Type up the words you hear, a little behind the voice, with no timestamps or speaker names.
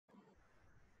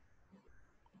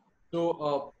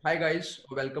Hi guys,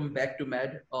 welcome back to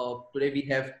MAD. Today we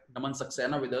have Naman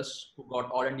Saxena with us, who got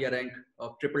All India rank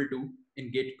triple two in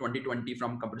GATE 2020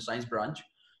 from Computer Science branch.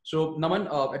 So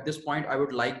Naman, at this point, I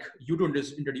would like you to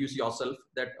introduce yourself.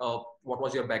 That what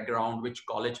was your background, which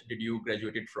college did you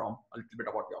graduated from, a little bit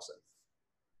about yourself.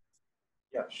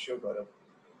 Yeah, sure, Gaurav.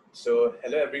 So,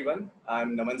 hello everyone.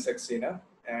 I'm Naman Saxena,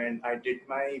 and I did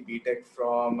my BTech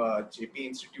from JP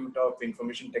Institute of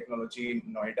Information Technology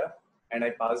in Noida, and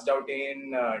I passed out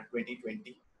in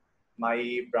 2020.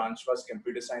 My branch was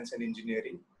Computer Science and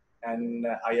Engineering, and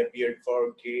I appeared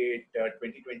for GATE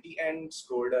 2020 and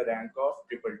scored a rank of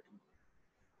triple two.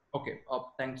 Okay,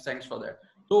 thanks for that.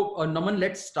 Naman,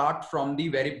 let's start from the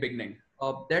very beginning.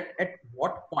 That at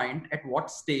what point, at what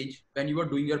stage, when you were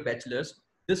doing your bachelor's,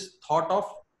 this thought of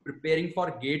preparing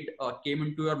for GATE came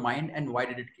into your mind, and why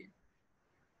did it came?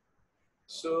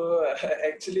 So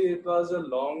actually, it was a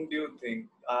long due thing.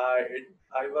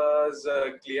 I was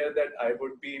clear that I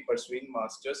would be pursuing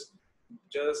masters.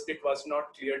 Just it was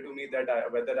not clear to me that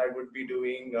whether I would be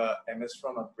doing MS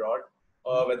from abroad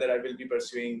or whether I will be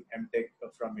pursuing MTech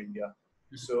from India.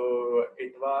 So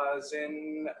it was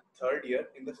in third year,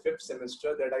 in the fifth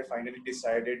semester, that I finally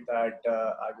decided that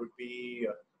I would be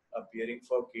appearing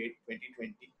for GATE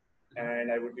 2020,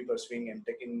 and I would be pursuing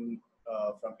MTech in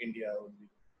from India only.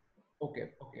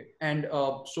 Okay. And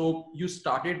so you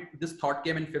started, this thought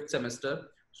came in fifth semester.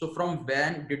 So from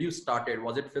when did you started?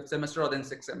 Was it fifth semester or then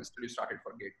sixth semester you started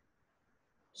for GATE?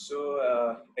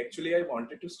 So actually, I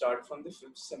wanted to start from the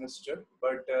fifth semester,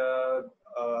 but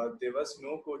there was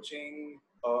no coaching,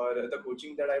 or the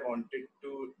coaching that I wanted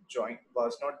to join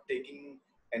was not taking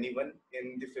anyone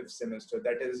in the fifth semester.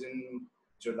 That is in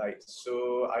July.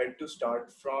 So I had to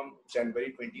start from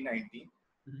January 2019.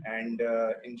 And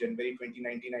in January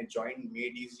 2019, I joined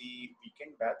Made Easy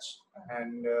Weekend Batch,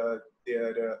 and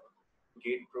their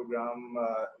GATE program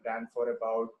ran for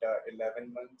about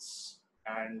 11 months.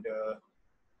 And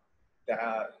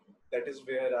that is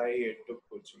where I took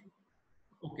coaching.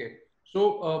 Okay.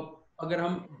 So अगर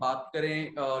हम बात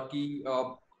करें कि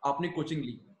आपने coaching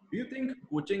Lee, do you think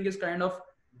coaching is kind of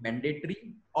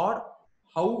mandatory, or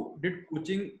how did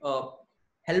coaching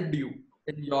helped you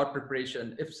in your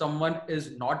preparation? If someone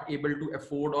is not able to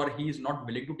afford or he is not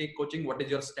willing to take coaching, what is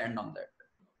your stand on that?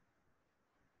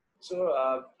 So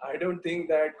I don't think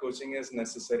that coaching is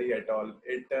necessary at all.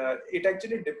 It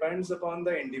actually depends upon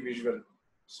the individual.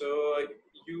 So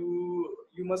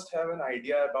you must have an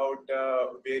idea about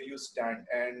where you stand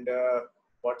and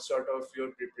what sort of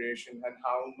your preparation and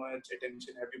how much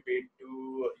attention have you paid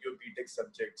to your BTech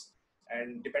subjects.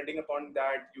 And depending upon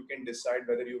that, you can decide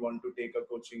whether you want to take a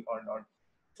coaching or not.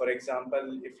 For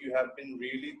example, if you have been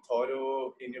really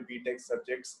thorough in your BTech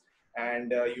subjects,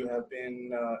 and you have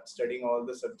been studying all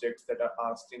the subjects that are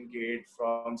asked in GATE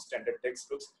from standard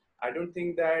textbooks, I don't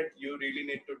think that you really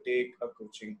need to take a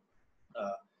coaching.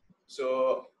 Uh,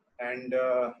 so, and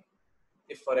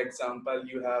if, for example,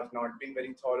 you have not been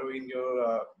very thorough in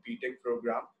your BTech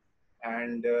program,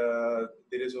 and there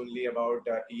is only about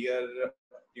a year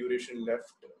duration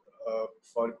left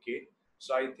for GATE,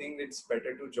 so I think it's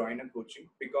better to join a coaching,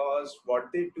 because what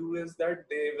they do is that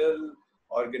they will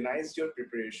organize your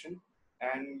preparation,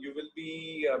 and you will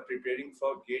be preparing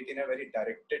for GATE in a very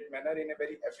directed manner, in a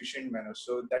very efficient manner.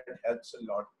 So that helps a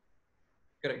lot.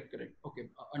 Correct. Okay,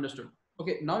 understood.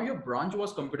 Okay, now your branch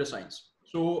was computer science.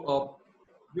 So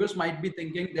viewers might be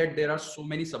thinking that there are so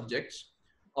many subjects.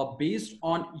 Based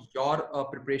on your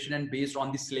preparation and based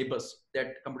on the syllabus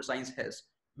that computer science has,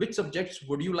 which subjects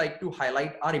would you like to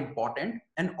highlight are important,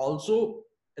 and also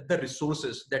the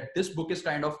resources that this book is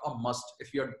kind of a must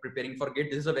if you're preparing for GATE?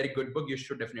 This is a very good book. You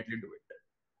should definitely do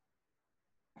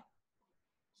it.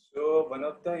 So one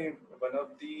of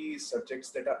the subjects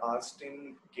that are asked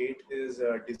in GATE is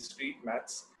discrete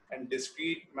maths, and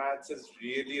discrete maths is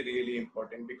really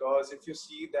important, because if you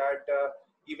see that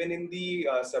even in the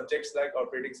subjects like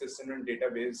operating system and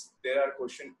database, there are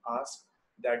questions asked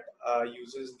that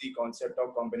uses the concept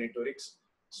of combinatorics.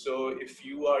 So if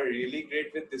you are really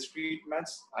great with discrete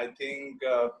maths, I think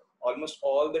almost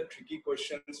all the tricky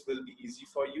questions will be easy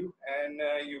for you, and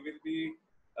uh, you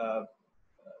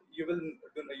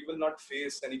will not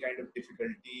face any kind of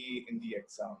difficulty in the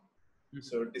exam.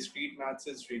 So discrete maths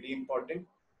is really important.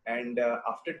 And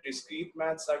after discrete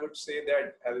maths, I would say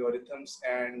that algorithms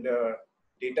and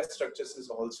data structures is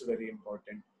also very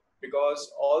important,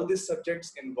 because all these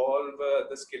subjects involve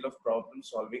the skill of problem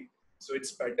solving. So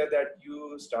it's better that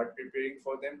you start preparing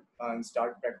for them and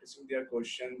start practicing their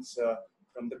questions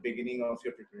from the beginning of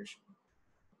your preparation.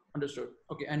 Understood.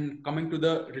 Okay, and coming to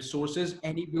the resources,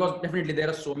 any, because definitely there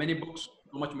are so many books,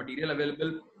 so much material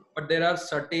available. but there are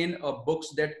certain books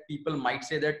that people might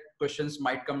say that questions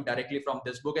might come directly from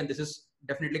this book, and this is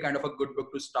definitely kind of a good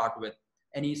book to start with.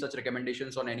 Any such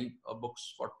recommendations on any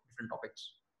books for different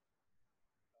topics?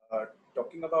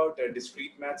 Talking about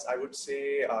discrete maths, I would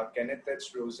say Kenneth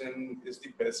H. Rosen is the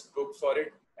best book for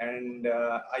it. And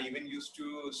I even used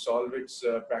to solve its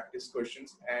practice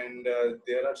questions. And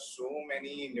there are so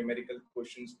many numerical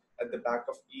questions at the back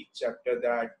of each chapter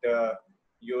that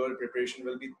your preparation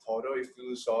will be thorough if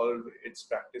you solve its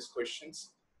practice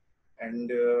questions. And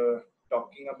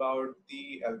talking about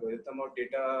the algorithm or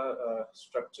data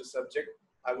structure subject,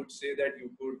 I would say that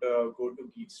you could go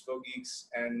to Geeks for Geeks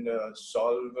and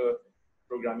solve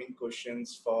programming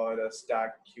questions for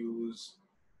stack queues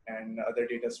and other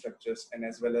data structures, and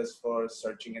as well as for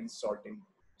searching and sorting.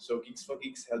 So Geeks for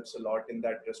Geeks helps a lot in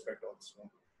that respect also.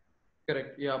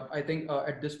 Correct. Yeah, I think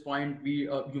at this point we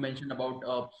you mentioned about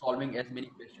solving as many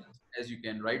questions as you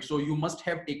can, right? So you must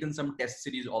have taken some test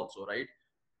series also, right?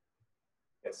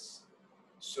 Yes.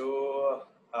 So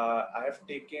I have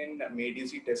taken Made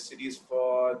Easy test series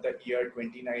for the year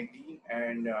 2019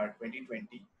 and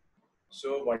 2020.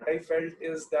 So what I felt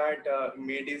is that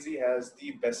Made Easy has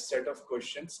the best set of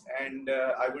questions, and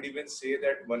I would even say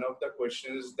that one of the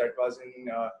questions that was in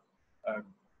uh,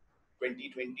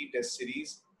 2020 test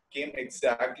series came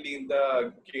exactly in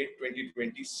the gate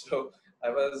 2020. So I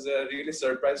was really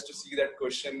surprised to see that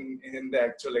question in the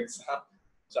actual exam.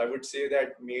 So I would say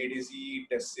that Made Easy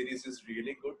test series is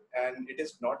really good, and it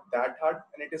is not that hard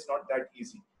and it is not that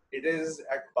easy. It is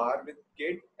at par with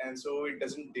gate, and so it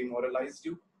doesn't demoralize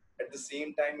you. At the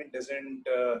same time, it doesn't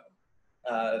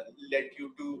let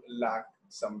you to lack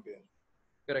somewhere.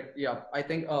 Correct. Yeah, I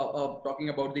think talking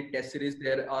about the test series,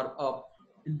 there are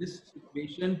in this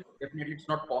situation definitely it's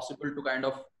not possible to kind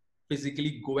of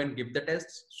physically go and give the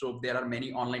tests. So there are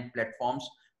many online platforms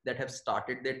that have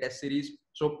started their test series.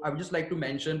 So I would just like to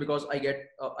mention, because I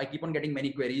keep on getting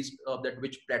many queries that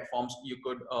which platforms you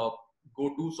could go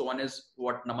to. So one is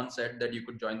what Naman said, that you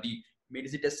could join the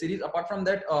Medisi test series. Apart from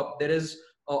that, there is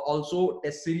also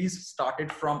test series started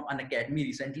from Unacademy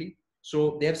recently.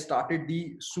 So they have started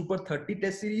the Super 30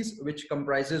 test series, which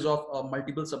comprises of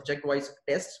multiple subject-wise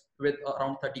tests with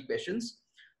around 30 questions.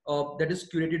 That is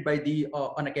curated by the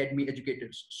Unacademy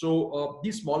educators. So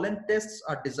these small length tests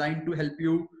are designed to help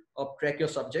you track your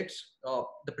subjects,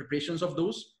 the preparations of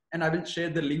those, and I will share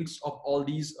the links of all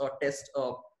these tests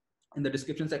in the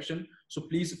description section. So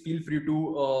please feel free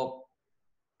to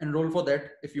enroll for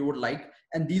that if you would like.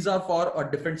 And these are for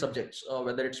different subjects,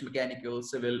 whether it's mechanical,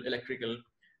 civil, electrical,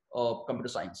 computer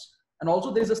science. And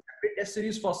also there's a separate test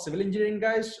series for civil engineering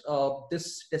guys.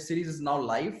 This test series is now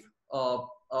live.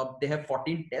 They have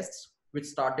 14 tests which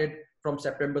started from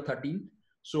September 13th.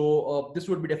 So this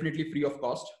would be definitely free of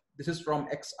cost. This is from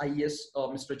XIES,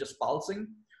 Mr. Jaspal Singh.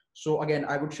 So again,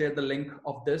 I would share the link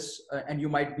of this, and you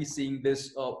might be seeing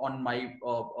this on my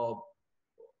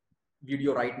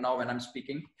video right now when I'm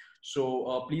speaking.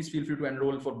 So please feel free to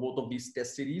enroll for both of these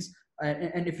test series.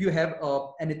 And if you have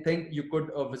anything, you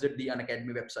could visit the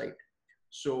Unacademy website.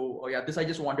 So yeah, this I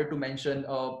just wanted to mention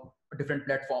different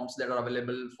platforms that are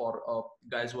available for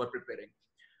guys who are preparing.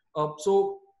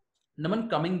 So Naman,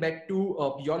 coming back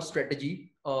to your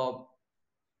strategy,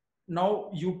 now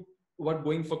you were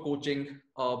going for coaching,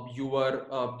 you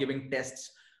were giving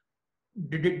tests.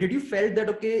 Did you felt that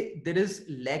okay, there is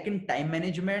lack in time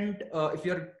management if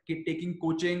you're taking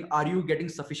coaching? Are you getting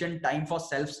sufficient time for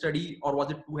self study, or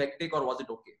was it too hectic, or was it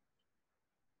okay?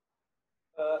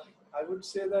 Uh, I would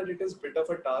say that it is a bit of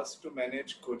a task to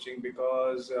manage coaching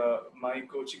because my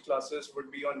coaching classes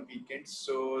would be on weekends.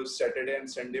 So Saturday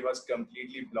and Sunday was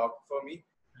completely blocked for me.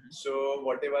 So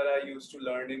whatever I used to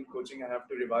learn in coaching, I have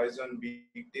to revise on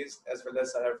weekdays, as well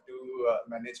as I have to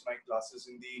manage my classes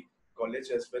in the college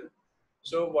as well.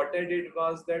 So what I did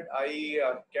was that I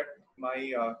kept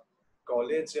my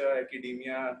college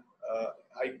academia.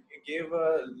 I gave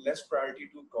less priority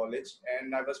to college,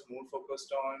 and I was more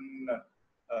focused on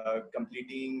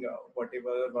completing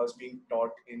whatever was being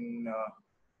taught in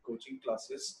coaching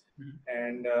classes. Mhm.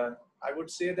 And I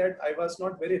would say that I was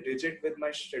not very rigid with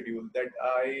my schedule, that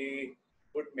I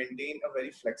would maintain a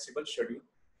very flexible schedule.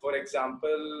 For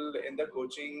example, in the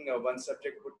coaching, one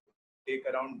subject would take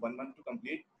around 1 month to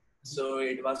complete. So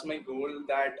it was my goal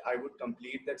that I would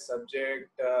complete that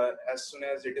subject as soon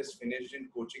as it is finished in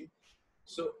coaching.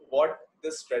 So what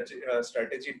this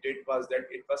strategy did was that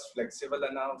it was flexible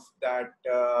enough that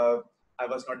I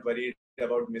was not worried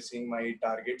about missing my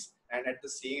targets, and at the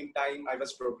same time I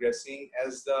was progressing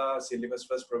as the syllabus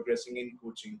was progressing in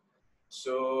coaching.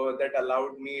 So that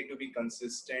allowed me to be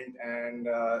consistent, and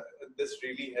this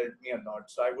really helped me a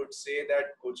lot. So I would say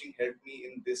that coaching helped me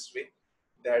in this way,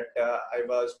 that I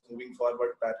was moving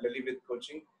forward parallelly with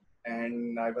coaching,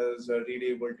 and I was really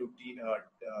able to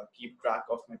keep track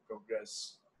of my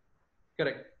progress.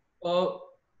 Correct. Uh,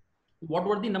 what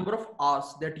were the number of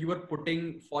hours that you were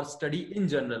putting for study in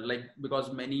general? Like,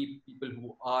 because many people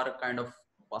who are kind of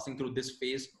passing through this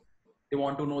phase, they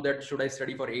want to know that should I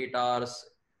study for 8 hours?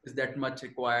 Is that much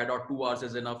required, or 2 hours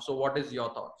is enough? So, what is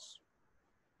your thoughts?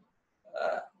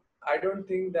 Uh, I don't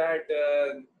think that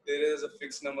there is a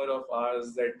fixed number of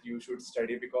hours that you should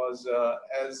study, because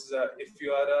as if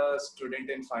you are a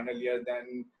student in final year,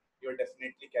 then you're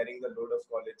definitely carrying the load of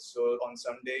college. So on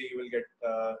some day you will get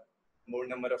more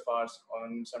number of hours,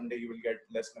 on some day you will get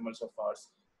less numbers of hours.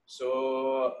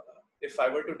 So if I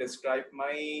were to describe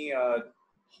my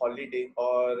holiday,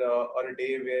 or a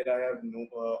day where I have no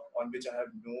on which I have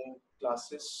no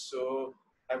classes, so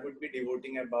I would be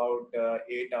devoting about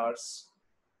 8 hours.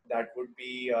 That would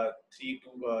be uh,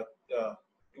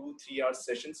 2 3 hour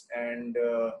sessions, and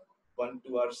 1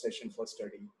 2 hour session for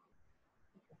study.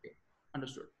 Okay,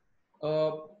 understood.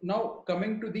 Now,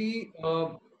 coming to the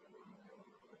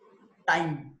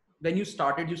time when you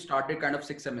started kind of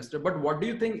 6 semester, but what do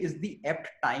you think is the apt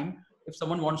time if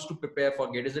someone wants to prepare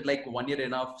for gate? Is it like 1 year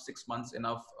enough, 6 months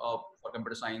enough for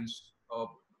computer science?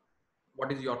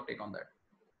 What is your take on that?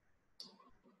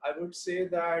 I would say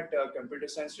that computer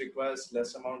science requires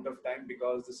less amount of time,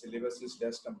 because the syllabus is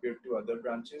less compared to other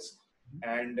branches,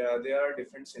 and there are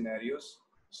different scenarios.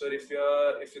 So if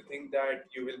you think that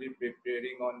you will be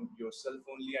preparing on yourself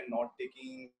only and not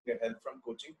taking help from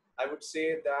coaching, I would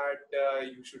say that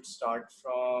you should start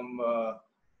from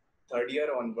third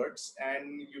year onwards,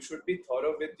 and you should be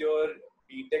thorough with your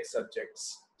BTech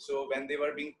subjects. So when they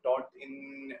were being taught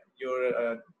in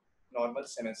your normal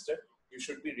semester, you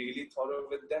should be really thorough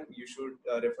with them. You should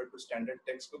refer to standard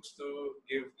textbooks to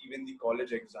give even the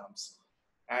college exams.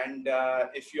 And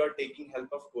if you are taking help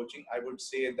of coaching, I would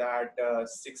say that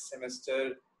sixth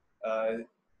semester uh,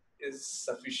 is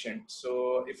sufficient.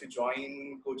 So if you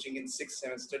join coaching in sixth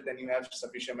semester, then you have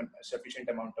sufficient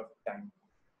amount of time.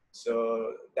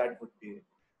 So that would be it.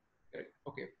 Correct.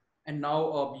 Okay. And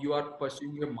now you are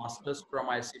pursuing your masters from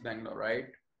IC Bangalore, right?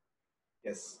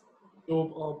 Yes.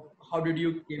 So how did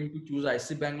you came to choose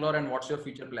IC Bangalore, and what's your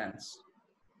future plans?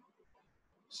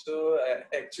 So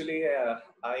actually,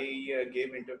 I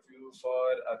gave interview for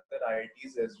other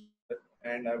IITs as well,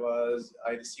 and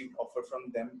I received offer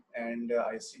from them and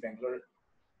ISC Bangalore.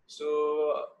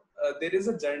 So there is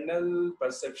a general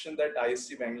perception that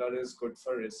ISC Bangalore is good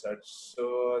for research.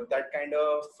 So that kind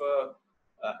of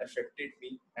affected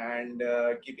me, and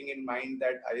keeping in mind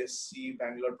that ISC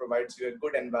Bangalore provides you a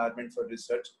good environment for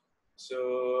research.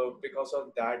 So because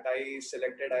of that, I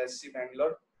selected ISC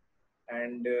Bangalore,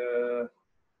 and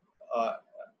uh,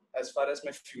 as far as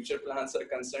my future plans are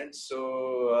concerned,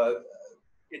 so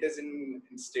it is in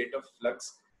state of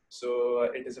flux. So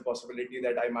it is a possibility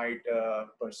that I might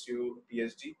pursue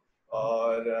PhD, Mhm.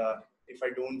 or if I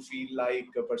don't feel like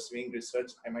pursuing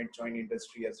research, I might join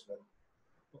industry as well.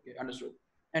 Okay, understood.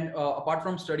 And apart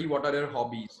from study, what are your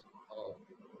hobbies?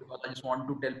 Because I just want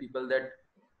to tell people that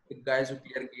the guys who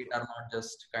clear gate are not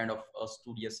just kind of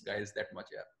studious guys that much.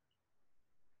 Yeah.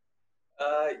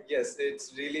 Yes,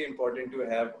 it's really important to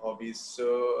have hobbies. So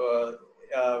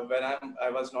when I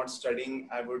was not studying,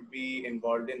 I would be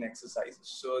involved in exercise.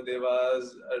 So there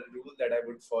was a rule that I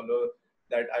would follow,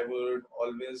 that I would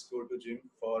always go to gym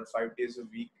for 5 days a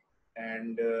week,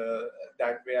 and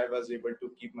that way I was able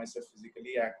to keep myself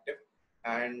physically active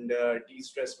and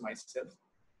de-stress myself.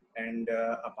 And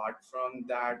apart from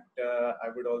that, I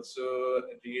would also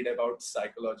read about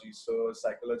psychology. So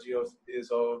psychology is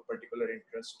of particular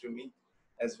interest to me,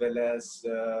 as well as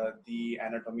the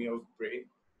anatomy of brain.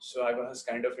 So I was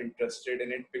kind of interested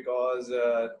in it, because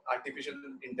artificial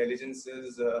intelligence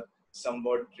is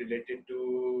somewhat related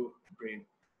to brain,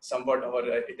 somewhat, or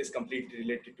it is completely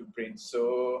related to brain.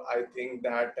 So I think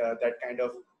that that kind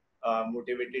of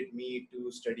motivated me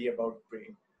to study about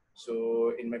brain.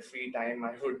 So in my free time,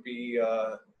 I would be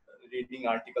reading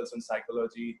articles on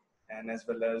psychology, and as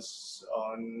well as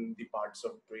on the parts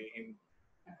of brain,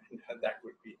 and that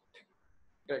would be it.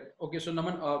 Correct. Okay, so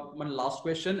Naman, one last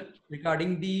question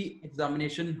regarding the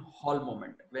examination hall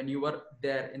moment when you were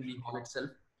there in the hall itself.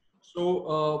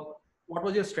 So, what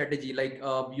was your strategy? Like,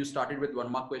 you started with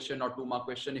 1 mark question or 2 mark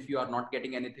question. If you are not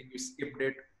getting anything, you skipped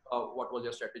it. What was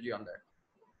your strategy on that?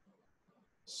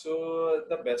 So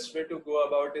the best way to go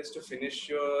about is to finish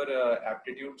your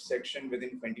aptitude section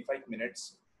within 25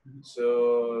 minutes. Mhm.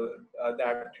 So the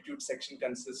aptitude section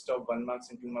consists of 1 marks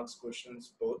and 2 marks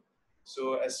questions both.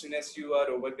 So as soon as you are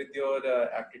over with your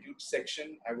aptitude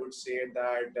section, I would say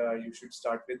that you should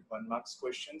start with 1 marks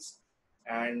questions,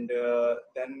 and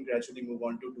then gradually move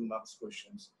on to 2 marks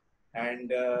questions. And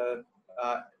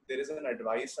there is an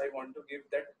advice I want to give,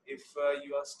 that if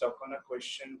you are stuck on a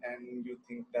question and you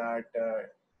think that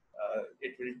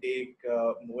it will take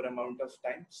more amount of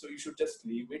time, so you should just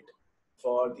leave it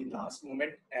for the last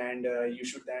moment, and you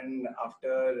should then,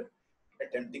 after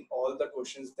attempting all the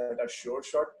questions that are short,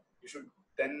 you should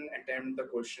then attempt the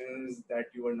questions that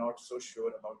you are not so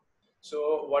sure about.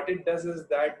 So what it does is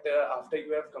that after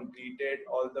you have completed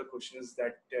all the questions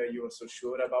that you are so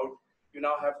sure about, you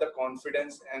now have the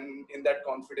confidence, and in that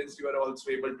confidence you are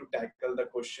also able to tackle the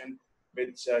question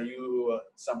which you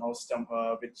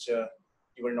which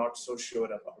you were not so sure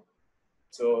about.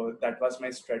 So that was my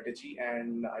strategy,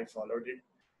 and I followed it.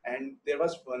 And there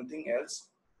was one thing else.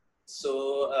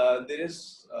 So there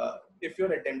is, if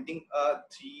you're attempting a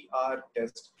 3 hour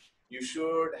test, you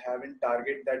should have in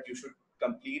target that you should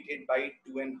complete it by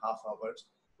 2.5 hours.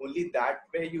 Only that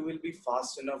way you will be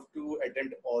fast enough to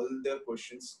attempt all the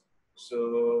questions.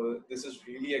 So this is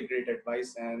really a great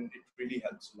advice, and it really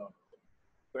helps a lot.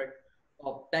 Correct.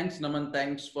 Thanks, Naman.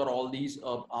 Thanks for all these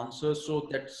answers. So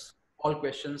that's all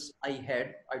questions I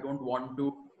had. I don't want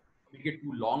to make it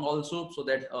too long also, so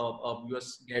that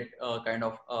viewers get kind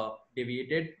of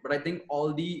deviated. But I think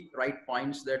all the right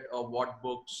points, that what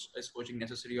books is coaching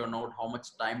necessary or not, how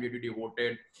much time did you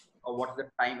devoted, what's the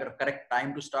time, correct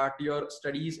time to start your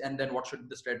studies, and then what should be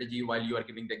the strategy while you are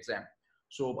giving the exam.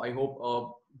 So I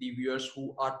hope the viewers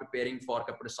who are preparing for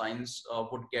computer science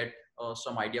would get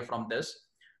some idea from this.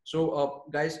 So,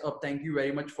 guys, thank you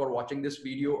very much for watching this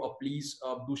video. Please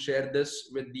do share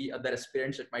this with the other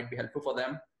aspirants. It might be helpful for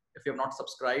them. If you have not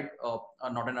subscribed,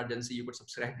 not an urgency, you could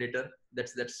subscribe later.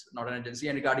 That's not an urgency.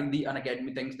 And regarding the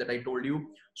Unacademy things that I told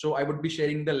you, so I would be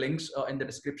sharing the links in the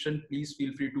description. Please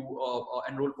feel free to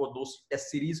enroll for those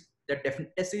test series. That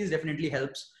test series definitely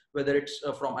helps, whether it's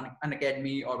from an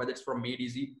academy or whether it's from Made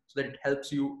Easy, so that it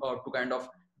helps you to kind of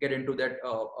get into that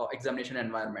examination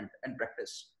environment and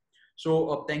practice.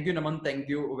 So thank you, Naman. Thank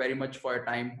you very much for your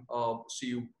time. See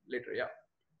you later. Yeah.